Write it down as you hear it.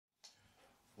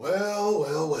Well,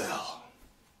 well, well.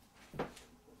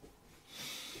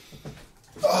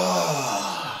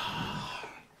 Ah.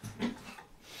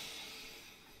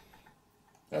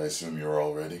 I assume you're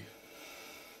all ready?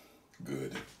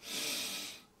 Good.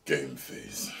 Game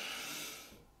face.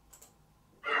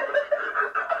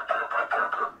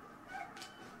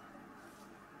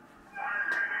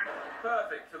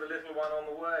 Perfect for the little one on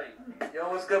the way. Yo,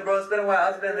 what's good, bro? It's been a while.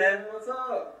 How's it been, man? What's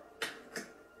up?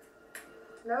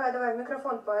 Давай, давай, в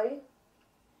микрофон пари.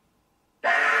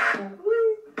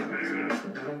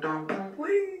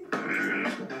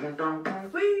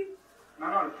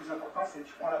 Non, le plus important, c'est que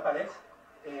tu prends la palette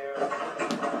et...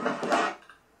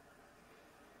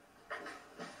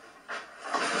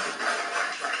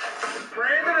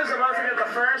 Brandon is about to get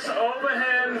the first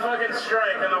overhand fucking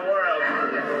strike in the world.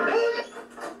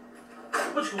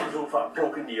 Which ones will fuck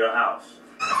broke into your house?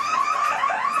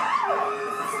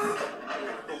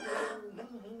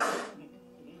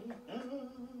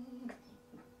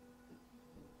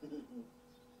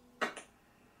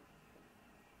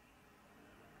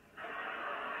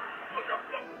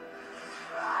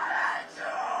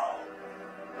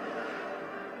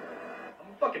 I'm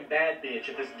a fucking bad bitch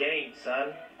at this game,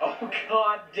 son. Oh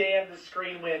god damn, the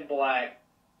screen went black.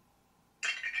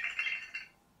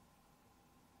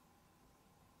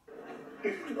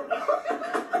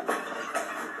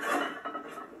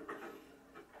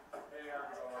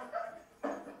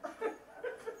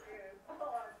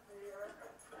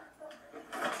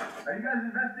 Are you guys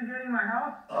investigating my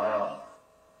house? Oh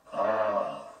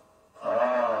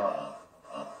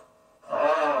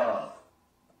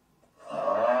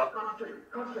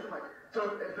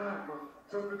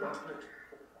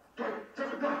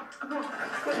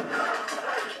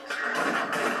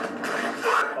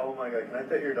my god, can I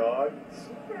pet your dog?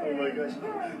 Oh my gosh.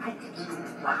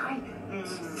 Why?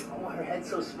 Oh, her head's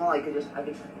so small, I could just... Beam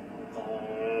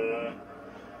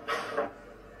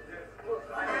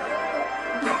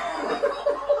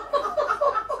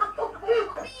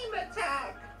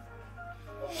attack!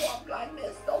 Oh, I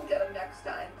missed. Don't get him next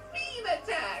time. Beam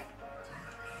attack!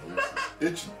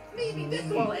 Itching. Maybe this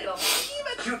will hit him. Beam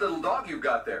attack! Cute little dog you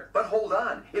got there. But hold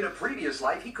on. In a previous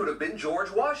life, he could have been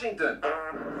George Washington.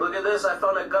 Look at this, I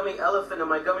found a gummy elephant in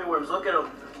my gummy worms. Look at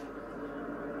him.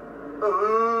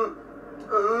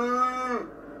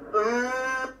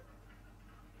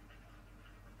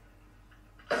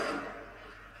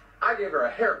 I gave her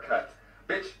a haircut.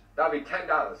 Bitch, that'll be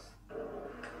 $10.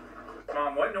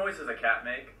 Mom, what noise does a cat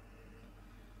make?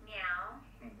 Meow.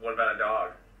 What about a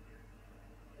dog?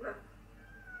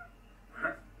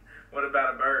 What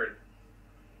about a bird?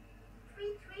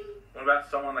 Tweet, tweet. What about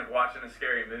someone like watching a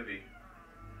scary movie?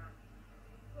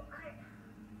 Well,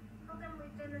 how come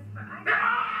we've done this for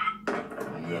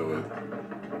I Knew it.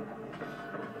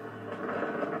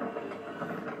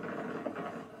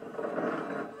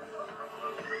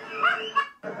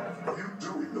 You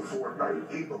doing the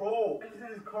Fortnite Eagle? Oh, he's in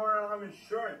his car and I don't have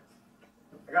insurance.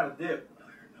 I got a dip.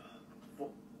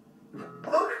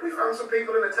 Look, we found some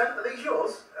people in a tent. Are these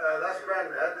yours? That's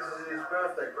Grandad. This is his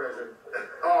birthday present.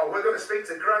 Oh, we're going to speak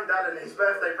to Grandad and his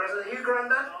birthday present. Are you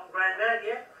Grandad? I'm Granddad,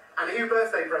 yeah? And are you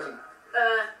birthday present?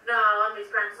 No, I'm his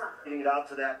grandson. Getting it out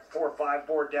to that 4-5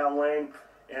 board down lane,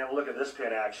 and look at this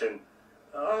pin action.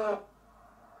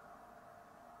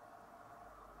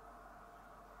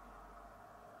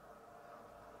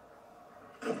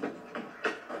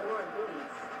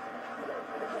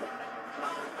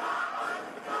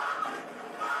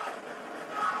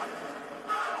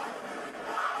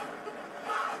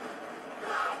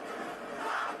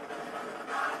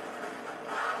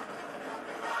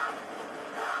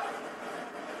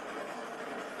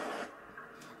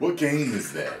 What game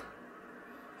is that?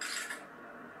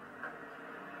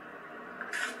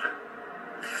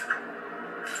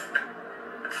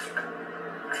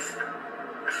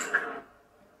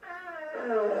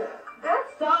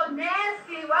 That's so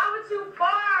nasty. Why would you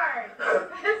fart?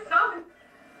 It's so...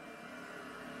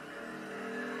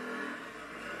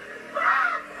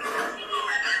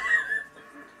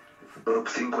 Top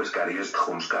 5 Scariest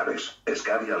Jumpscares.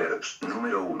 Scary Alerts.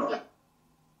 Número 1.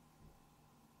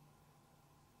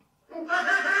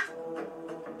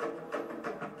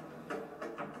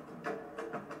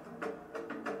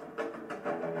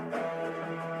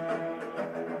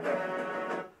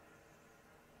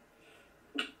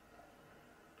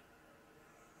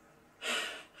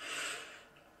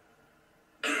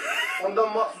 Und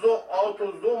dann machst du so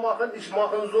Auto so machen, ich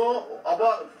mache so,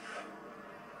 aber...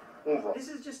 This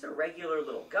is just a regular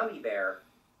little gummy bear,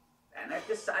 and I've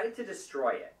decided to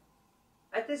destroy it.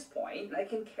 At this point, I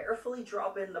can carefully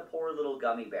drop in the poor little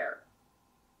gummy bear.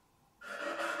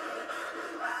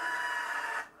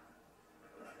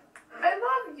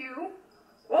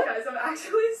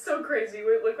 actually so crazy.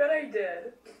 Wait, look what I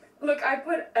did. Look, I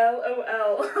put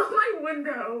LOL on my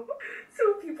window.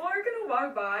 So people are gonna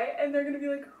walk by and they're gonna be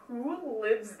like, who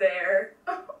lives there?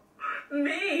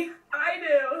 Me. I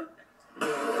do.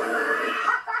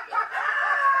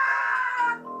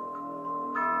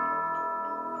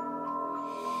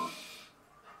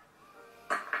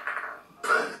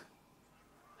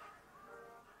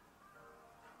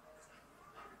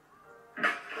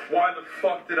 Why the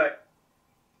fuck did I?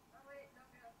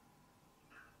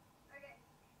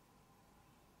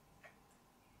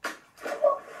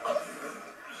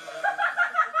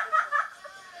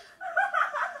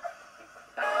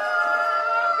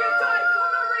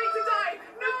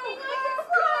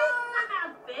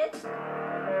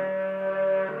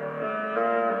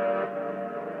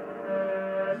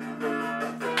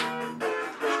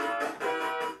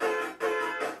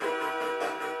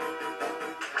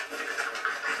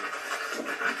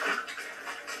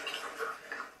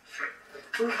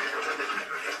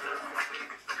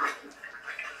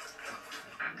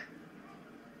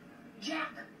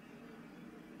 Jack!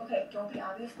 Okay, don't be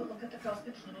obvious, but look at the girl's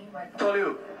bikini right How tall are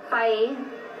you? 5'8".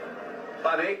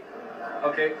 5'8"?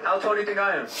 Okay. How tall do you think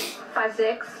I am?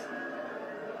 5'6".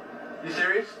 You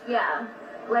serious? Yeah,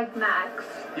 like Max.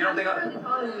 You don't think I'm really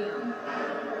taller than you.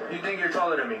 You think you're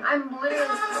taller than me? I'm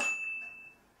literally.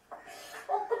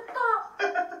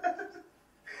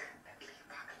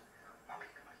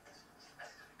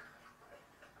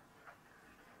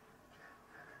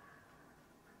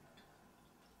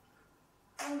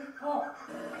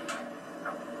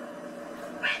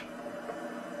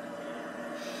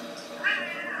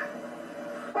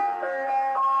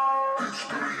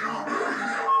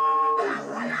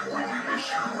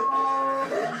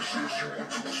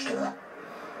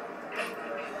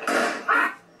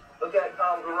 Look at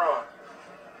Garon.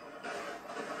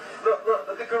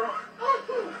 Look at Garon.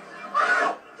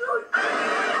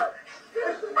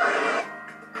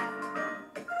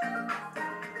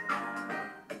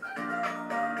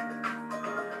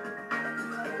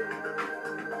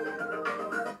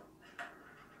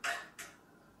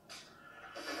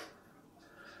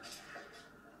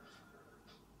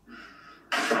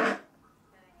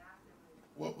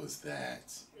 What was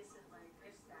that?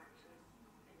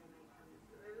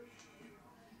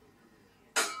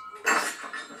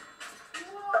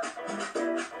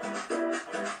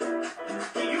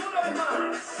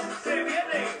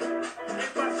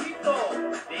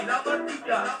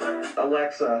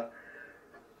 Alexa,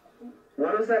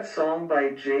 what is that song by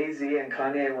Jay-Z and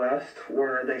Kanye West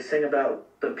where they sing about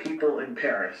the people in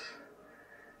Paris?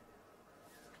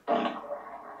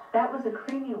 That was a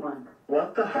creamy one.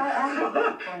 What the Try asking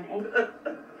for an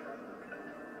egg.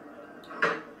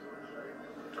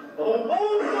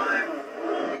 Oh my!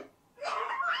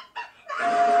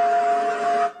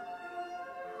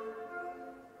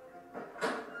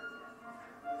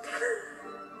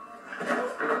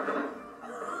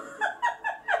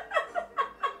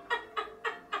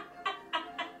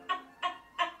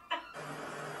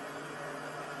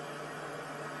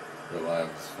 Your life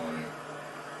is funny.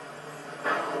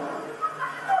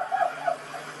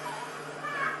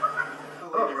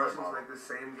 The Russians make the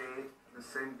same game, the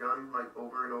same gun, like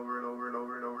over and over and over and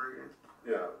over and over again.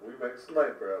 Yeah, we make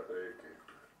sniper out the AK.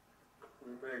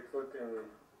 We make fucking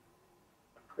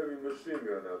heavy machine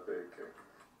gun out the AK.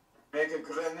 Make a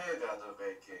grenade out of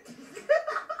AK.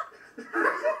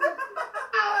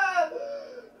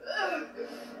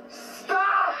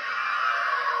 Stop!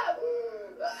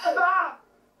 Stop! Stop!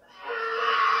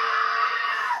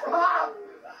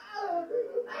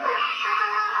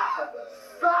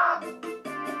 Stop!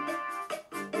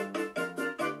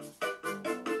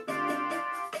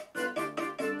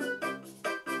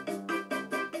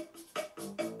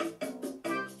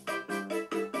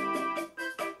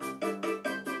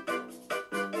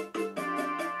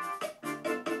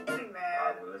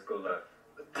 Let's go left.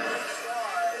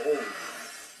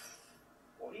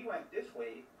 Well, he went this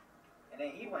way, and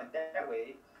then he went that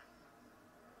way,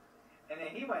 and then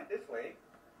he went this way,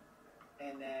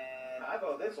 and then I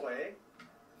go this way,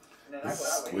 and then I go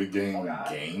that way. Squid Game Oh, God.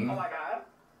 game? Oh my God.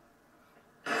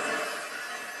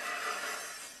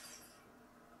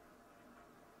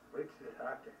 Wait till it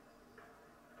happen.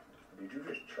 Did you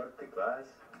just chuck the glass?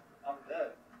 I'm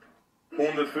dead.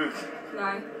 150.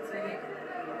 Nein, das will ich nicht.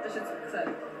 Das ist jetzt gesagt.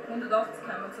 180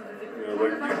 kämen wir zu der Figur. Ja,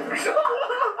 weil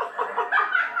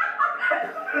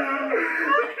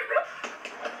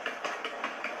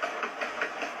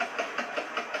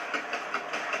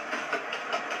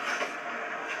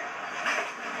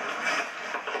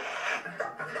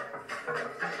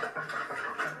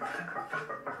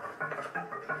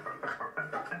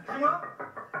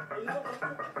Are you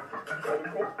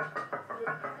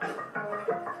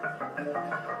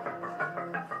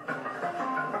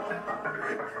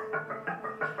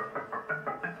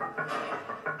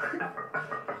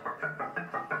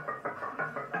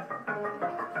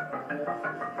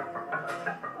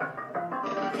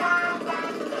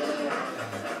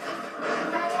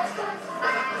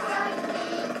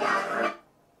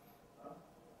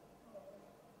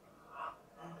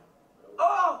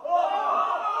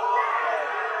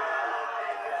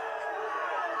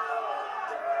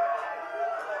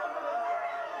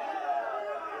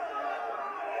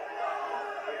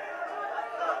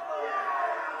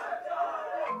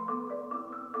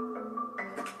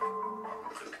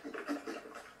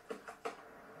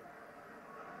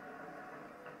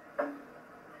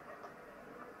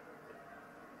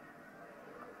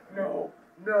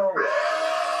No.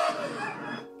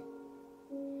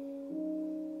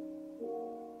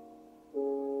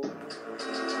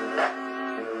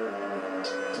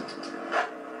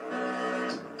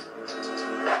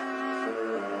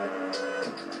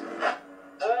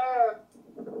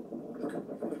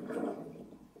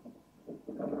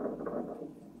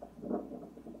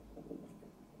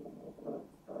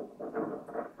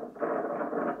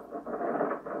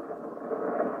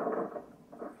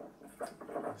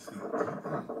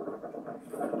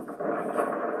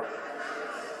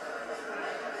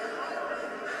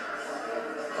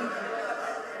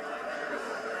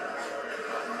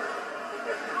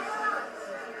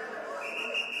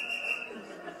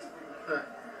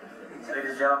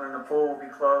 Ladies and gentlemen, the pool will be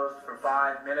closed for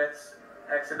 5 minutes.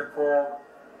 Exit the pool.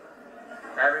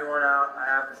 Everyone out. I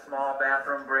have a small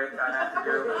bathroom break I have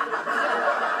to do.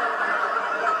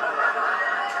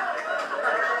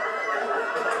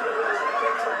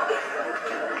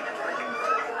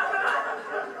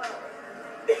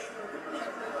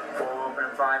 Pool open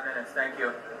in 5 minutes. Thank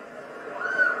you.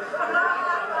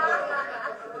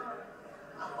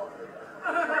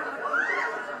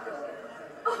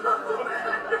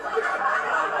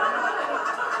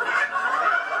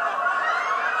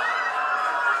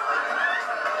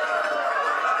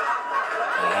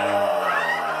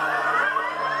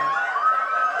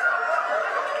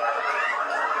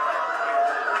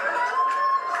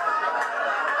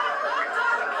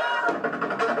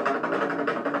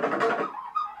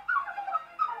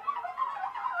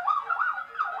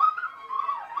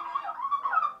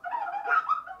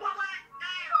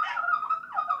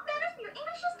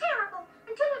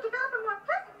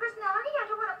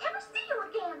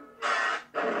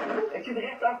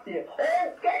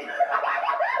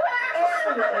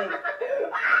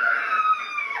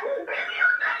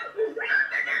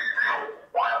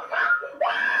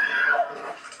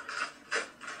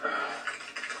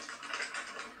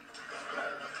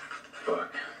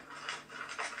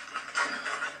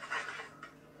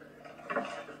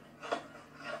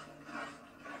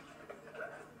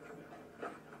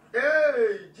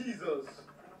 Hey, Jesus!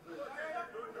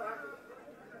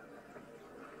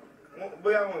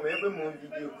 Bóyá àwọn ọmọ ẹgbẹ́ mọ̀ ń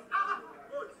fídíò.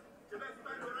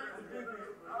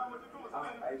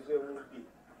 Àìsàn ẹ̀wọ̀n gbé.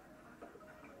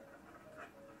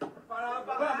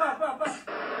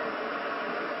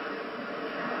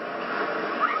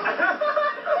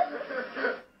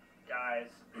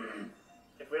 Guys,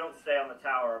 if we don't stay on the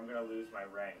tower, I'm gonna lose my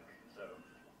rank. So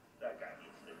that guy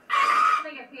needs to.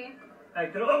 Can I get pee? Hey,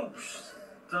 could I... Oh,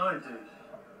 don't, dude.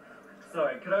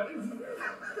 Sorry, could I...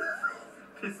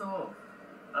 Piss off.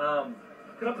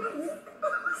 Could I... Can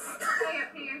I get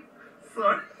pee?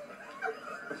 Sorry.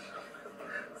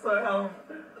 Sorry,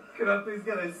 could I please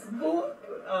get a small,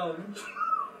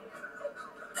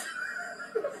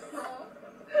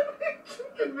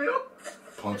 chicken meal?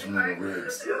 Punch him in the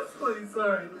ribs. Yes, please,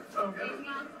 sorry.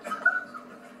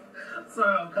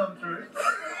 Sorry, I'll come through.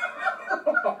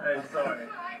 Hey, sorry.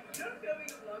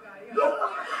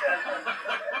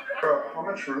 How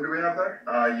much room do we have there?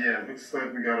 Yeah, looks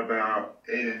like we got about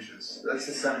 8 inches. That's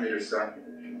the centimeter stuff.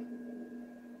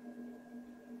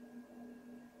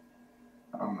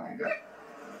 Oh my god.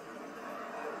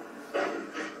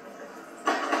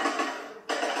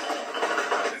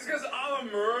 It's because I'm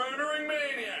a murdering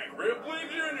maniac. Rippling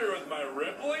Jr. with my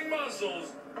rippling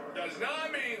muscles does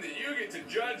not mean that you get to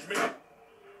judge me.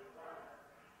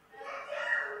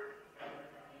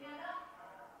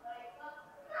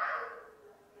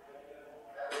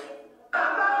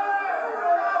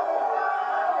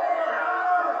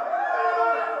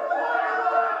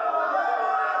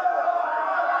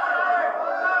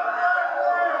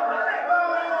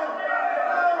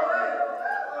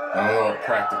 I don't know what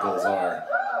practicals are.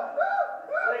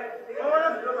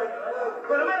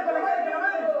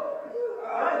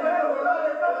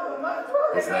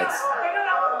 Because that's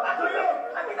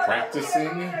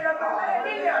practicing.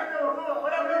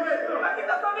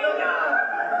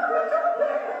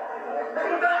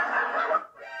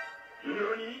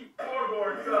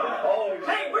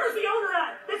 Hey, where's the owner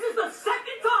at? This is the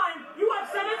second time you have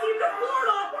sent a team to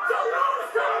Florida to lose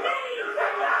to me!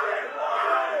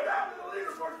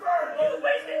 You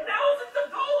wasted thousands of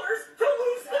dollars to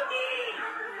lose to me!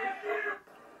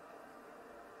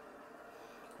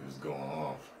 He was going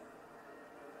off.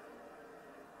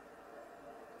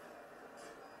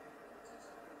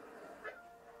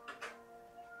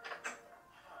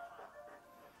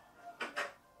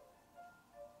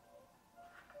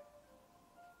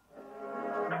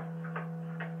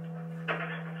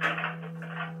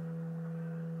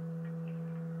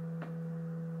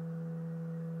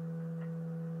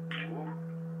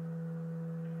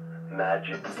 Magnus.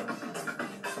 legend.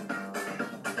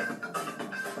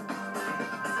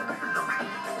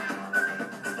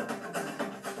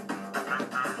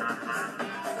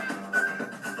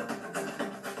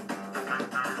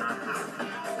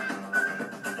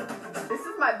 This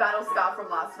is my battle scar from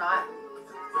last night.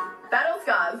 Battle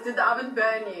scars, did the oven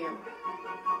burn you?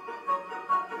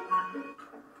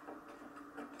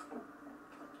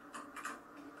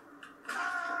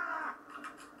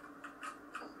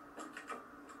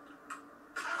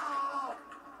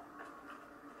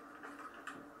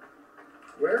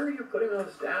 Where are you putting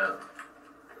those down?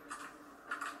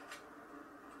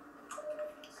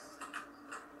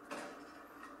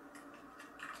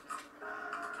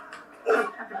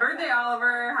 Happy birthday,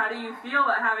 Oliver. How do you feel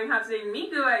about having Hatsune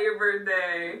Miku at your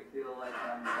birthday? I feel like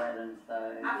I'm dead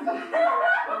inside.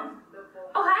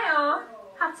 Ohio!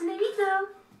 Hatsune Miku!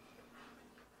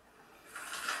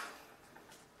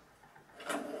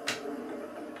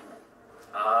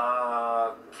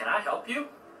 Can I help you?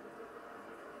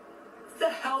 What the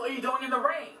hell are you doing in the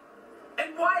rain?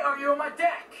 And why are you on my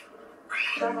deck?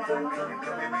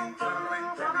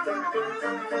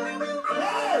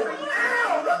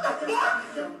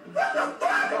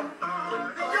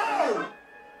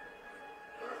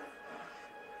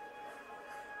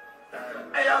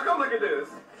 Hey, y'all, come look at this.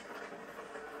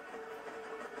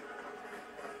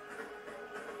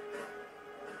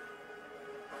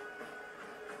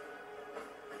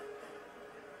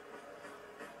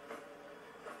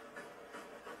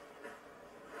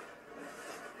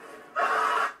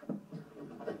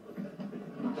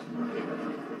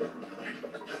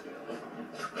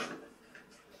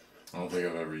 I don't think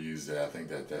I've ever used it. I think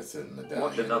that's a medallion.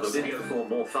 Watch another video for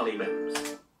more funny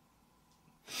memes.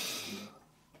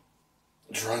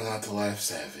 Try not to laugh,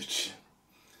 savage.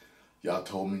 Y'all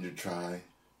told me to try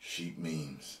sheep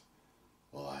memes.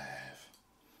 Well, I have.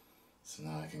 So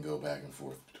now I can go back and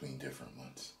forth between different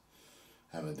ones.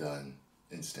 Haven't done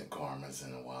instant karmas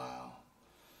in a while.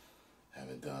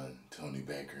 Haven't done Tony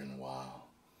Baker in a while.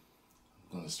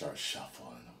 I'm going to start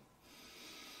shuffling them.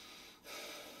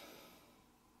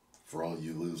 For all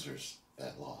you losers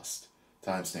that lost.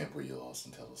 Timestamp where you lost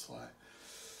and tell us why.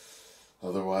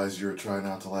 Otherwise, you're trying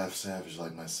not to laugh savage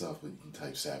like myself, but you can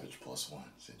type savage +1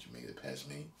 since you made it past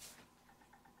me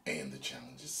and the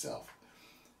challenge itself.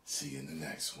 See you in the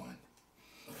next one.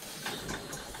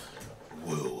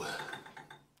 Woo.